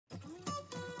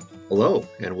Hello,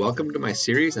 and welcome to my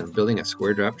series on building a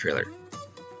Squaredrop trailer.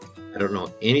 I don't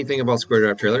know anything about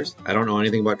Squaredrop trailers. I don't know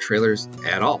anything about trailers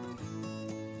at all.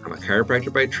 I'm a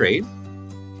chiropractor by trade.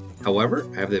 However,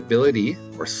 I have the ability,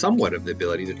 or somewhat of the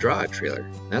ability, to draw a trailer.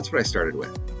 That's what I started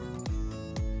with.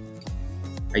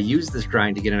 I used this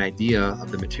drawing to get an idea of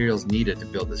the materials needed to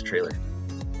build this trailer.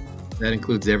 That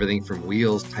includes everything from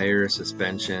wheels, tires,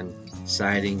 suspension,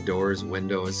 siding, doors,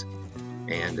 windows,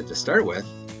 and to start with,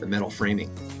 the metal framing.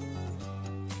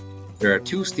 There are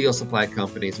two steel supply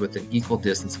companies within equal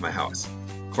distance of my house,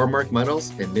 Cormark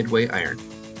Metals and Midway Iron.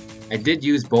 I did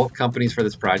use both companies for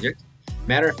this project.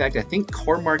 Matter of fact, I think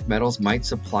Cormark Metals might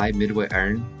supply Midway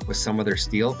Iron with some of their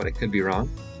steel, but I could be wrong.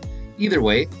 Either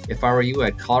way, if I were you,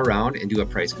 I'd call around and do a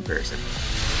price comparison.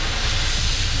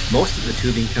 Most of the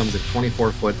tubing comes in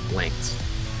 24-foot lengths.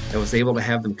 I was able to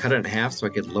have them cut it in half so I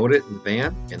could load it in the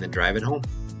van and then drive it home.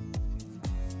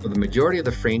 For the majority of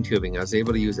the frame tubing, I was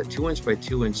able to use a 2" by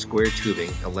 2" square tubing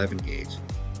 11 gauge.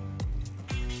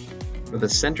 For the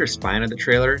center spine of the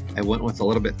trailer, I went with a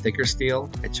little bit thicker steel.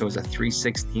 I chose a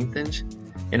 3/16 inch.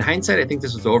 In hindsight, I think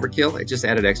this was overkill. It just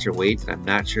added extra weight, and I'm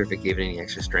not sure if it gave it any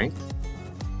extra strength.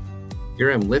 Here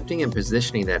I'm lifting and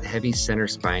positioning that heavy center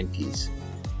spine piece.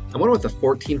 I went with a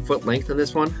 14-foot length on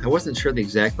this one. I wasn't sure the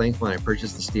exact length when I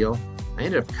purchased the steel. I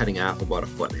ended up cutting off about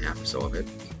 1.5 feet or so of it.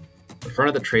 The front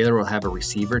of the trailer will have a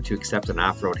receiver to accept an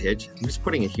off-road hitch. I'm just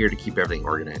putting it here to keep everything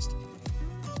organized.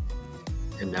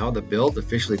 And now the build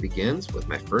officially begins with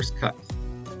my first cut.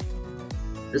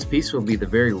 This piece will be the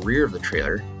very rear of the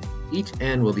trailer. Each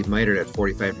end will be mitered at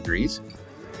 45 degrees.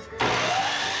 I'm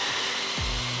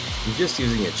just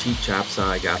using a cheap chop saw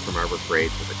I got from Harbor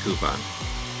Freight with a coupon.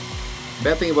 The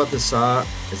bad thing about this saw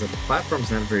is that the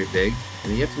platform's not very big,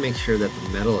 and you have to make sure that the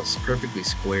metal is perfectly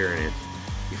square in it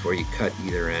before you cut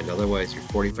either end, otherwise your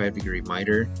 45-degree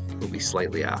miter will be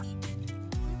slightly off.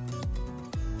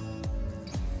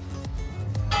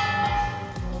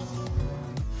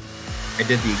 I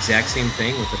did the exact same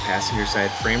thing with the passenger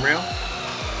side frame rail,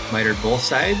 mitered both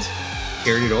sides,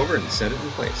 carried it over and set it in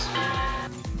place.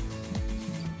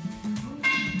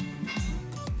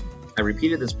 I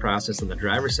repeated this process on the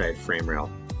driver's side frame rail,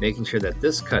 making sure that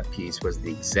this cut piece was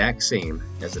the exact same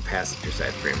as the passenger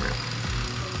side frame rail.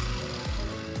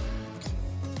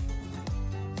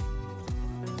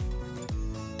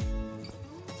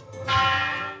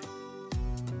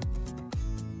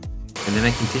 And then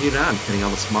I continued on, cutting all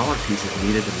the smaller pieces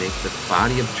needed to make the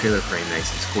body of the trailer frame nice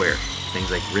and square,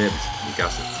 things like ribs and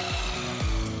gussets.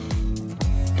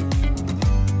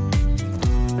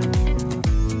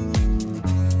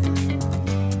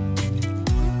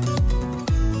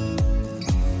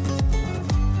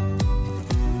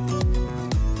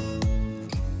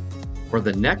 For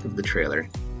the neck of the trailer,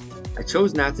 I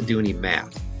chose not to do any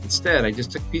math. Instead, I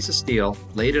just took a piece of steel,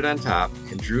 laid it on top,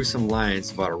 and drew some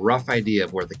lines about a rough idea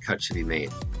of where the cut should be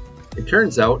made. It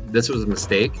turns out this was a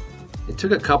mistake. It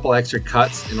took a couple extra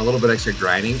cuts and a little bit extra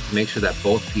grinding to make sure that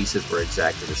both pieces were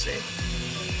exactly the same.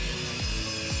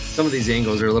 Some of these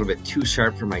angles are a little bit too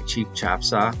sharp for my cheap chop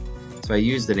saw, so I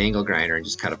used an angle grinder and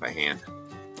just cut it by hand.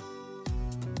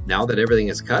 Now that everything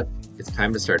is cut, it's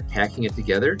time to start tacking it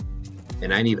together,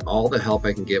 and I need all the help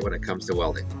I can get when it comes to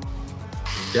welding.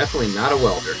 Definitely not a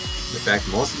welder. In fact,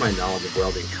 most of my knowledge of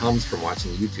welding comes from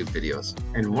watching YouTube videos.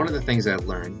 And one of the things I've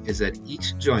learned is that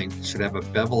each joint should have a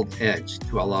beveled edge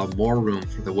to allow more room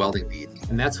for the welding bead.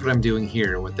 And that's what I'm doing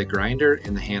here with the grinder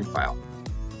and the hand file.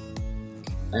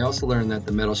 I also learned that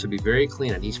the metal should be very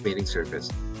clean on each mating surface.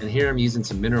 And here I'm using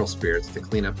some mineral spirits to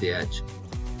clean up the edge.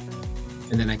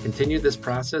 And then I continued this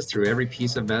process through every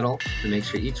piece of metal to make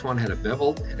sure each one had a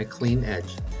beveled and a clean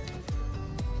edge.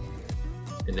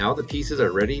 And now the pieces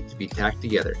are ready to be tacked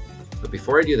together. But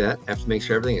before I do that, I have to make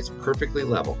sure everything is perfectly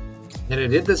level. And I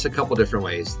did this a couple different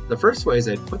ways. The first way is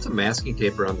I put some masking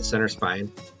tape around the center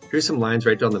spine, drew some lines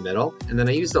right down the middle, and then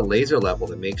I used a laser level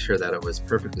to make sure that it was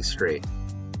perfectly straight.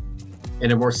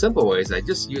 And in more simple ways, I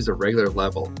just use a regular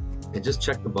level and just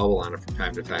check the bubble on it from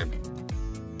time to time.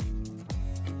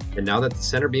 And now that the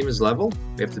center beam is level,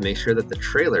 we have to make sure that the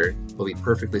trailer will be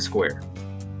perfectly square.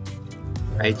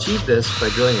 I achieved this by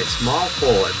drilling a small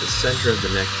hole at the center of the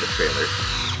neck of the trailer,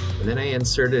 and then I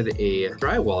inserted a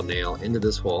drywall nail into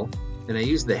this hole, and I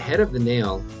used the head of the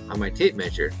nail on my tape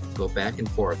measure to go back and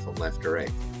forth from left to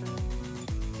right.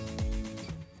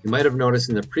 You might have noticed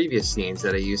in the previous scenes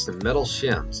that I used some metal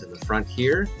shims in the front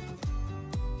here,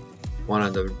 one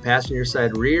on the passenger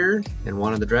side rear, and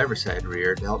one on the driver's side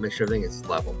rear to help make sure everything is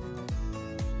level.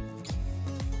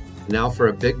 Now for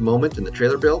a big moment in the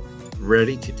trailer build,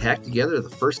 ready to tack together the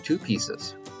first two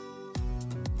pieces.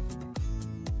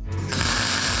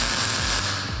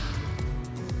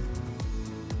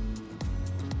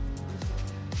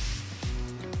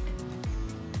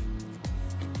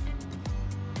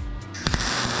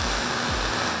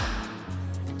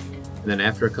 And then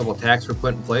after a couple tacks were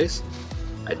put in place,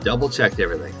 I double checked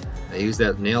everything. I used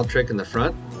that nail trick in the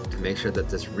front to make sure that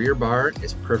this rear bar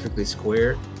is perfectly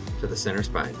square to the center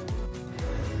spine.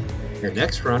 And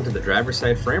next we're on to the driver's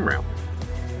side frame rail.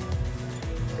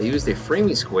 I used a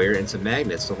framing square and some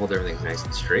magnets to hold everything nice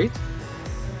and straight.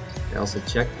 I also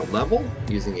checked the level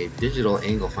using a digital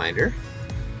angle finder.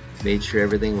 Made sure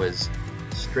everything was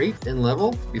straight and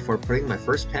level before putting my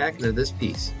first tack into this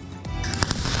piece.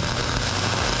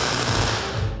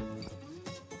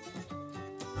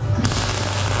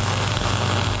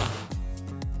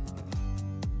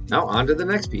 Now on to the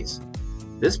next piece.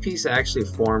 This piece actually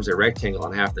forms a rectangle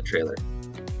on half the trailer.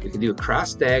 We can do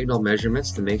cross-diagonal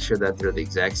measurements to make sure that they're the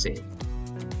exact same.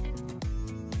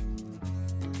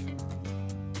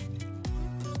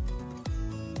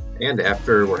 And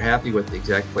after we're happy with the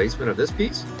exact placement of this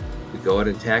piece, we go ahead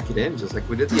and tack it in just like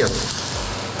we did the other one.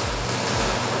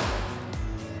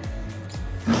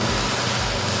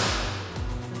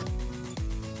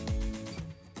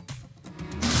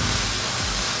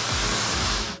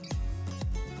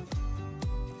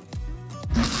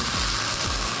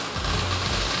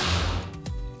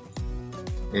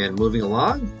 And moving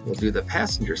along, we'll do the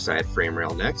passenger side frame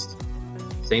rail next.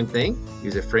 Same thing,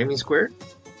 use a framing square.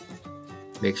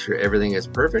 Make sure everything is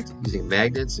perfect, using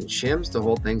magnets and shims to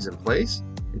hold things in place,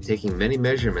 and taking many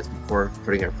measurements before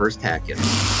putting our first tack in.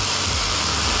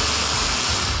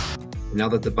 And now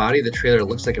that the body of the trailer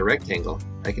looks like a rectangle,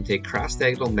 I can take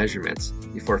cross-diagonal measurements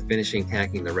before finishing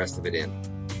tacking the rest of it in.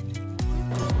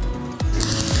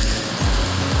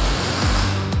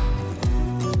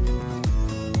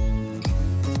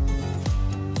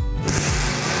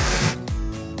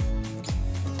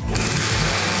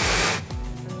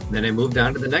 Then I moved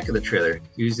on to the neck of the trailer,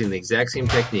 using the exact same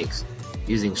techniques,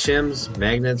 using shims,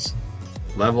 magnets,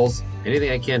 levels, anything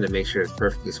I can to make sure it's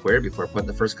perfectly square before putting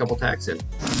the first couple tacks in.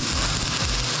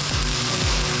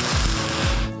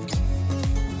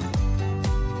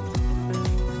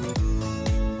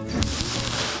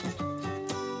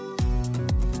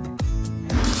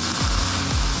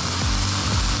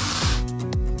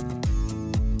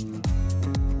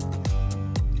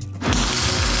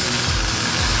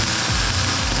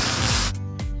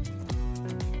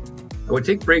 I would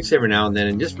take breaks every now and then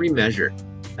and just remeasure.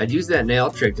 I'd use that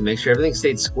nail trick to make sure everything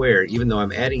stayed square even though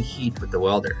I'm adding heat with the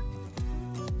welder.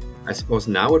 I suppose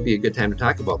now would be a good time to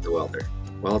talk about the welder.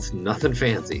 Well, it's nothing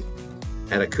fancy.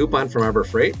 I had a coupon from Harbor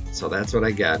Freight, so that's what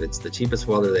I got. It's the cheapest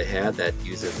welder they had that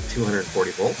uses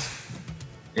 240 volts.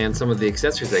 And some of the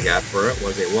accessories I got for it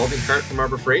was a welding cart from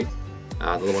Harbor Freight,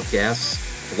 the little gas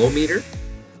flow meter,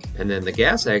 and then the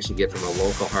gas I actually get from a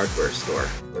local hardware store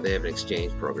where they have an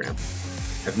exchange program.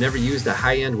 I've never used a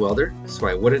high-end welder, so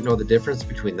I wouldn't know the difference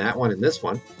between that one and this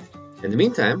one. In the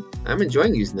meantime, I'm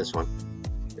enjoying using this one.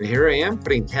 And here I am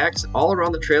putting tacks all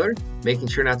around the trailer, making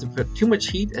sure not to put too much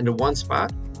heat into one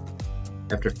spot.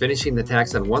 After finishing the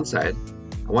tacks on one side,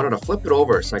 I wanted to flip it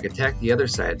over so I could tack the other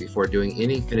side before doing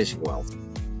any finishing welds.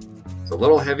 It's a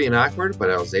little heavy and awkward, but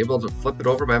I was able to flip it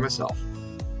over by myself.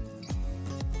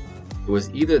 It was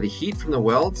either the heat from the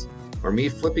welds or me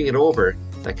flipping it over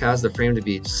that caused the frame to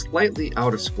be slightly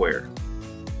out of square.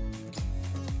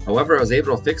 However, I was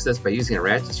able to fix this by using a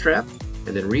ratchet strap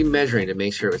and then remeasuring to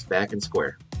make sure it was back in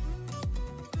square.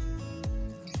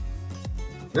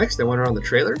 Next, I went around the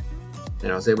trailer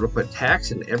and I was able to put tacks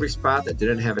in every spot that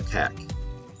didn't have a tack.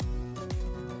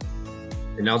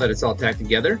 And now that it's all tacked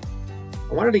together,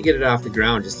 I wanted to get it off the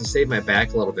ground just to save my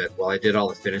back a little bit while I did all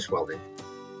the finish welding.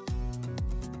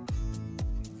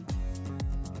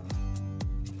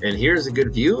 And here's a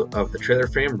good view of the trailer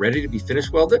frame ready to be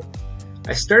finish welded.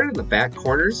 I started in the back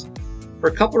corners for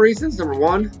a couple reasons. Number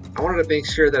one, I wanted to make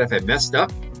sure that if I messed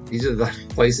up, these are the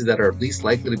places that are least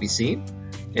likely to be seen.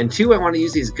 And two, I want to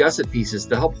use these gusset pieces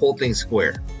to help hold things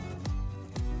square.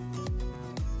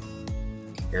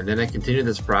 And then I continued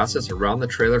this process around the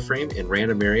trailer frame in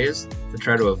random areas to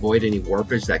try to avoid any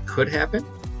warpage that could happen.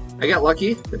 I got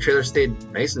lucky. The trailer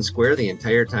stayed nice and square the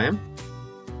entire time.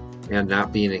 And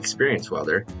not being an experienced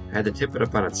welder, I had to tip it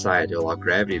up on its side to allow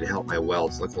gravity to help my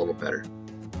welds look a little better.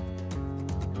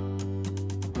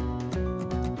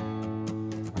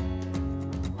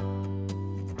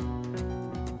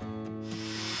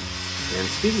 And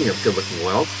speaking of good looking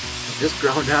welds, I just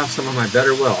ground off some of my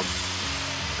better welds.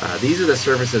 These are the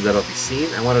surfaces that'll be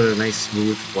seen. I wanted a nice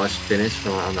smooth flush finish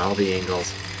on all the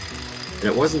angles. And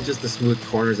it wasn't just the smooth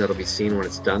corners that'll be seen when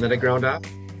it's done that I ground off.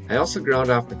 I also ground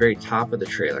off the very top of the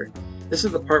trailer. This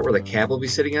is the part where the cab will be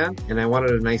sitting on, and I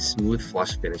wanted a nice smooth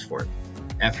flush finish for it.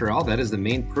 After all, that is the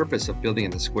main purpose of building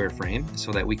in the square frame,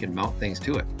 so that we can mount things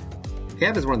to it. The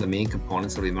cab is one of the main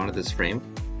components that we mounted this frame,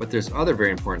 But there's other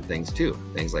very important things too.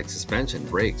 Things like suspension,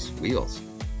 brakes, wheels,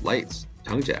 lights,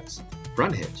 tongue jacks,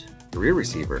 front hitch, the rear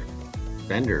receiver,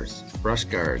 fenders, brush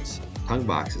guards, tongue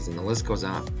boxes, and the list goes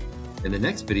on. In the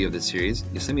next video of this series,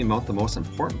 you'll see me mount the most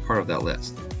important part of that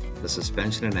list, the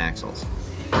suspension and axles.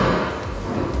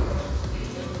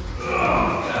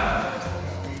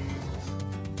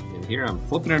 And here I'm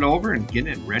flipping it over and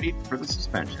getting it ready for the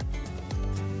suspension.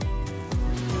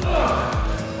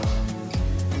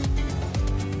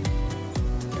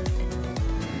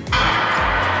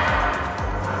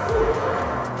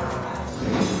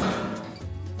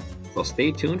 So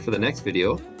stay tuned for the next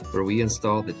video where we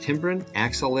install the Timbren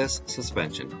axle-less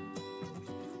suspension.